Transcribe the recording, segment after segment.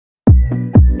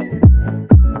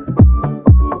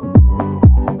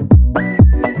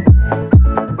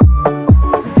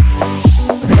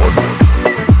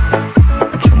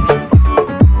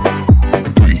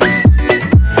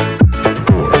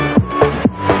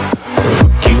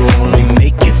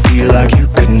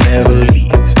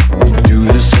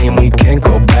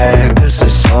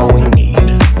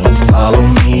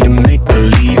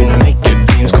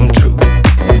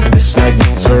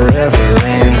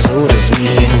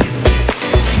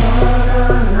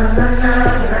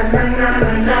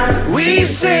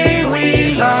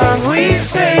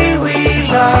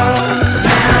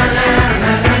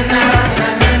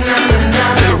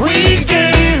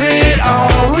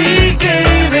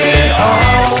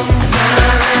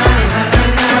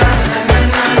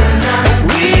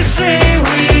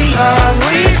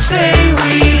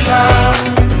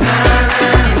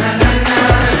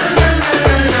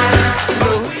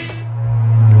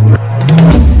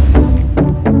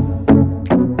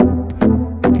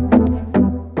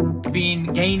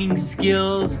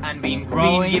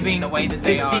behaving the way that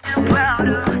they are.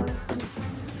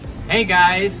 Hey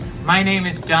guys, my name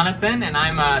is Jonathan and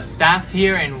I'm a staff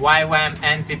here in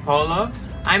YwamAntipolo.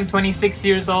 I'm 26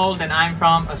 years old and I'm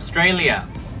from Australia.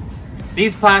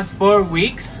 These past 4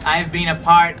 weeks, I've been a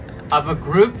part of a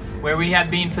group where we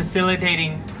have been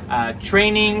facilitating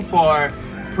training for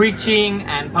preaching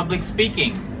and public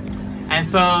speaking. And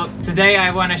so today I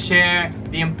want to share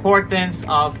the importance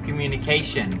of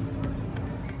communication.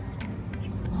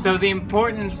 So the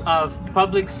importance of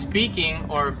public speaking,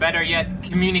 or better yet,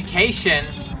 communication,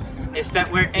 is that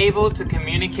we're able to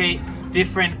communicate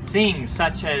different things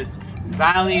such as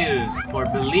values or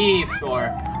beliefs or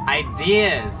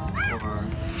ideas, or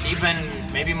even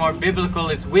maybe more biblical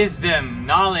is wisdom,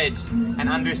 knowledge, and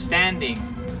understanding.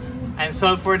 And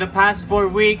so for the past 4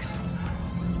 weeks,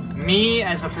 me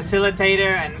as a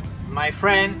facilitator and my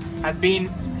friend have been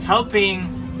helping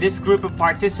this group of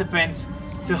participants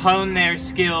to hone their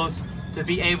skills to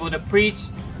be able to preach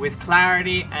with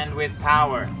clarity and with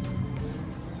power.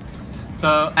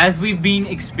 So as we've been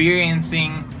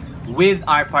experiencing with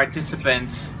our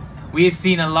participants, we've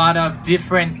seen a lot of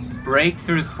different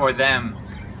breakthroughs for them.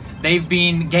 They've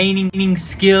been gaining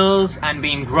skills and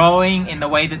been growing in the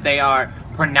way that they are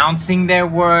pronouncing their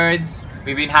words.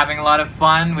 We've been having a lot of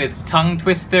fun with tongue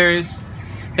twisters.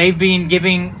 They've been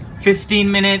giving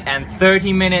 15-minute and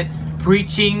 30-minute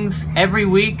preachings every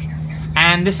week,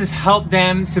 and this has helped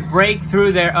them to break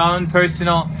through their own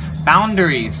personal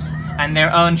boundaries and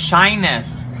their own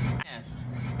shyness.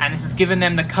 And this has given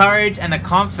them the courage and the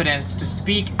confidence to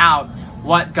speak out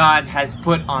what God has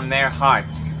put on their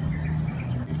hearts.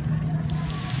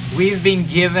 We've been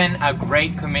given a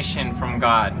great commission from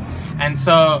God. And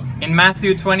so in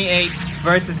Matthew 28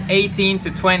 verses 18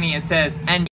 to 20 it says,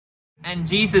 And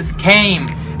Jesus came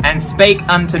and spake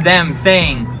unto them,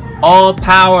 saying, All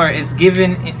power is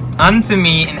given unto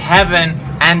me in heaven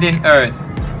and in earth.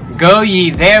 Go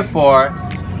ye therefore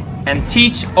and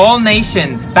teach all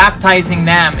nations, baptizing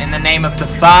them in the name of the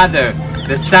Father,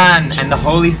 the Son, and the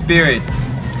Holy Spirit,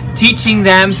 teaching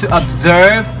them to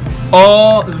observe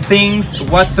all things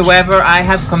whatsoever I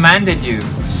have commanded you.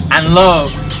 And lo,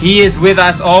 He is with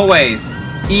us always,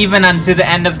 even unto the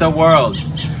end of the world.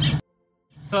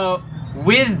 So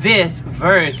with this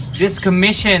verse, this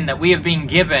commission that we have been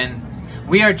given,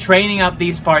 we are training up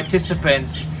these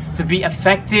participants to be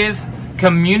effective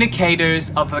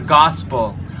communicators of the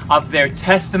gospel, of their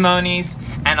testimonies,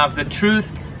 and of the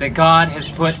truth that God has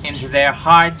put into their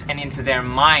hearts and into their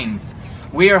minds.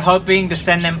 We are hoping to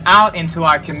send them out into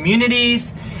our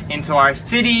communities, into our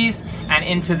cities, and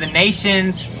into the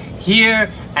nations, here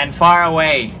and far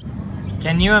away.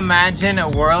 Can you imagine a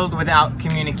world without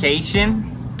communication?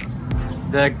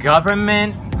 The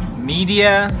government,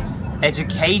 media,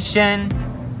 education,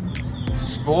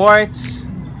 sports,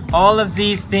 all of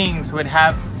these things would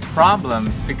have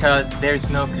problems because there's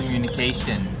no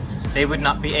communication. They would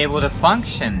not be able to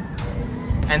function.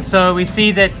 And so we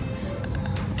see that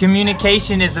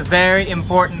communication is a very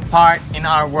important part in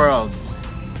our world.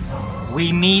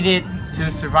 We need it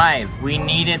to survive. We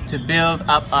need it to build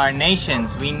up our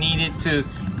nations. We need it to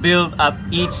build up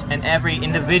each and every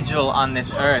individual on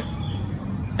this earth.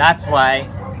 That's why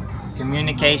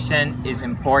communication is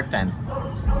important.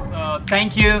 So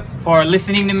thank you for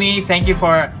listening to me. Thank you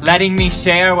for letting me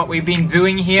share what we've been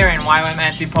doing here in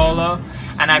YwamAntipolo.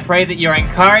 And I pray that you're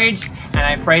encouraged, and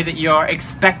I pray that you're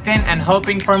expectant and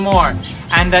hoping for more.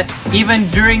 And that even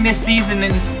during this season,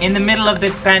 in the middle of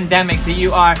this pandemic, that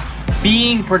you are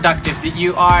being productive, that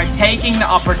you are taking the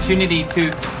opportunity to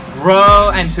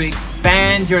grow and to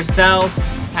expand yourself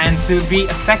and to be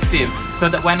effective, so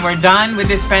that when we're done with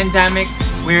this pandemic,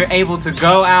 we're able to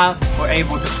go out, we're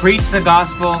able to preach the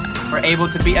gospel, we're able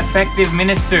to be effective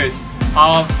ministers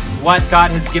of what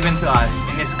God has given to us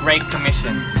in this great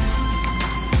commission.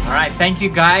 Alright, thank you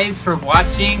guys for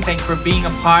watching. Thanks for being a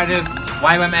part of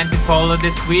YwamAntipolo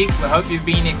this week. We hope you've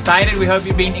been excited. We hope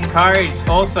you've been encouraged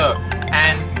also,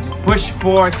 and push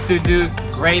forth to do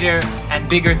greater and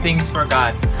bigger things for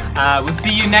God. We'll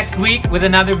see you next week with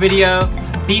another video.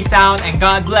 Peace out and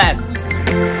God bless.